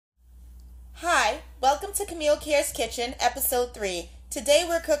Welcome to Camille Cares Kitchen, Episode 3. Today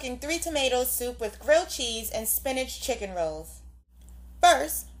we're cooking 3 tomato soup with grilled cheese and spinach chicken rolls.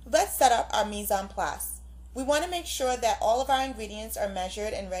 First, let's set up our mise en place. We want to make sure that all of our ingredients are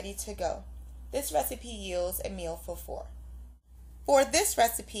measured and ready to go. This recipe yields a meal for 4. For this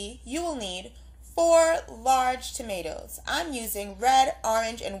recipe, you will need 4 large tomatoes. I'm using red,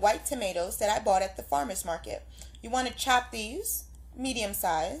 orange, and white tomatoes that I bought at the farmer's market. You want to chop these, medium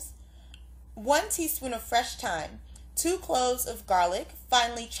size. 1 teaspoon of fresh thyme, 2 cloves of garlic,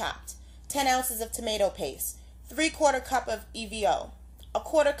 finely chopped, 10 ounces of tomato paste, 3/4 cup of EVO,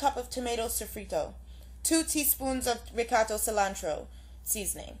 1/4 cup of tomato sofrito, 2 teaspoons of ricotta cilantro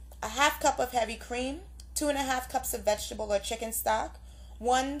seasoning, 1/2 cup of heavy cream, 2.5 cups of vegetable or chicken stock,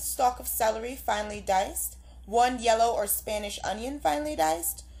 1 stalk of celery finely diced, 1 yellow or Spanish onion finely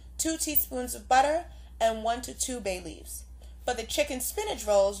diced, 2 teaspoons of butter, and 1 to 2 bay leaves. For the chicken spinach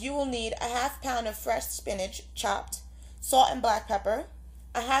rolls, you will need 1/2 pound of fresh spinach chopped, salt and black pepper,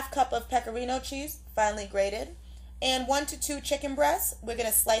 1/2 cup of pecorino cheese finely grated, and 1 to 2 chicken breasts. We're going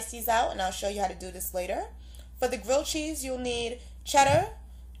to slice these out and I'll show you how to do this later. For the grilled cheese, you'll need cheddar,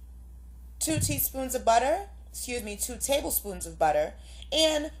 2 tablespoons of butter,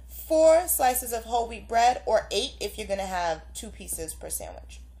 and 4 slices of whole wheat bread, or 8 if you're going to have 2 pieces per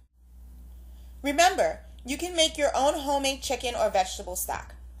sandwich. Remember, you can make your own homemade chicken or vegetable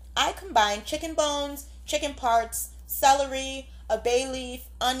stock. I combine chicken bones, chicken parts, celery, a bay leaf,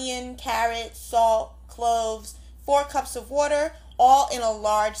 onion, carrot, salt, cloves, 4 cups of water, all in a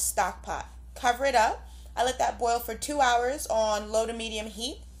large stock pot. Cover it up. I let that boil for 2 hours on low to medium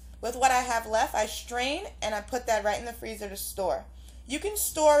heat. With what I have left, I strain and I put that right in the freezer to store. You can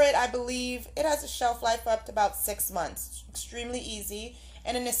store it, I believe, it has a shelf life up to about 6 months. It's extremely easy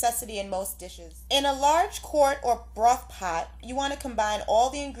and a necessity in most dishes. In a large quart or broth pot, you want to combine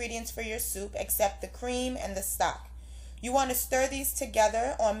all the ingredients for your soup except the cream and the stock. You want to stir these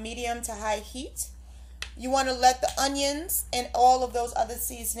together on medium to high heat. You want to let the onions and all of those other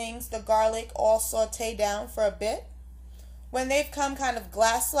seasonings, the garlic, all saute down for a bit. When they've come kind of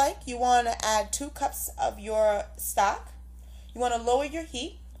glass-like, you want to add 2 cups of your stock. You want to lower your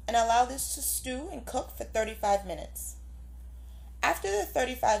heat and allow this to stew and cook for 35 minutes. After the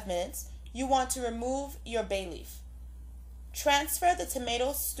 35 minutes, you want to remove your bay leaf. Transfer the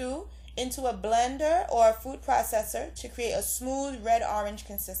tomato stew into a blender or a food processor to create a smooth red-orange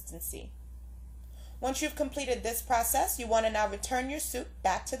consistency. Once you've completed this process, you want to now return your soup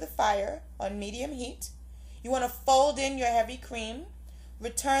back to the fire on medium heat. You want to fold in your heavy cream,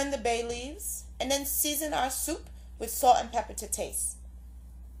 return the bay leaves, and then season our soup with salt and pepper to taste.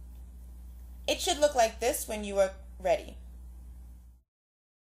 It should look like this when you are ready.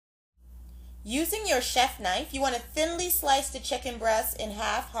 Using your chef knife, you want to thinly slice the chicken breast in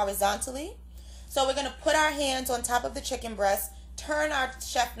half horizontally. So we're going to put our hands on top of the chicken breast, turn our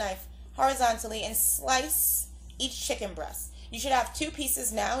chef knife horizontally, and slice each chicken breast. You should have 2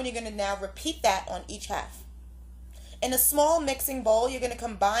 pieces now, and you're going to now repeat that on each half. In a small mixing bowl, you're going to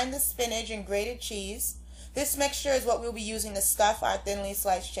combine the spinach and grated cheese. This mixture is what we'll be using to stuff our thinly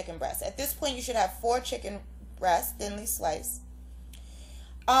sliced chicken breast. At this point, you should have 4 chicken breasts thinly sliced.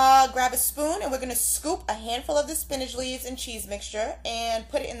 Grab a spoon and we're going to scoop a handful of the spinach leaves and cheese mixture and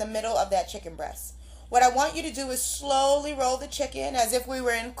put it in the middle of that chicken breast. What I want you to do is slowly roll the chicken as if we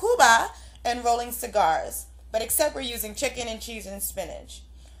were in Cuba and rolling cigars, but except we're using chicken and cheese and spinach.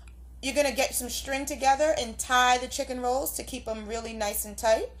 You're going to get some string together and tie the chicken rolls to keep them really nice and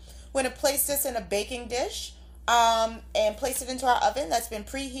tight. We're going to place this in a baking dish and place it into our oven that's been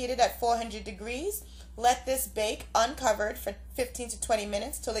preheated at 400 degrees. Let this bake uncovered for 15 to 20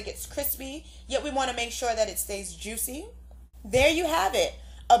 minutes till it gets crispy, yet we want to make sure that it stays juicy. There you have it,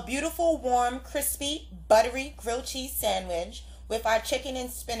 a beautiful, warm, crispy, buttery grilled cheese sandwich with our chicken and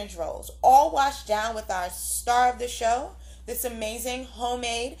spinach rolls, all washed down with our star of the show, this amazing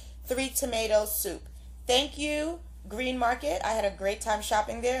homemade 3 tomato soup. Thank you, Green Market. I had a great time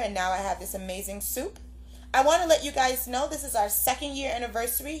shopping there, and now I have this amazing soup. I want to let you guys know this is our 2nd year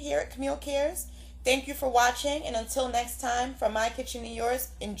anniversary here at Camille Cares. Thank you for watching, and until next time, from my kitchen to yours,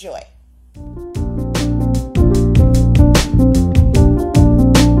 enjoy.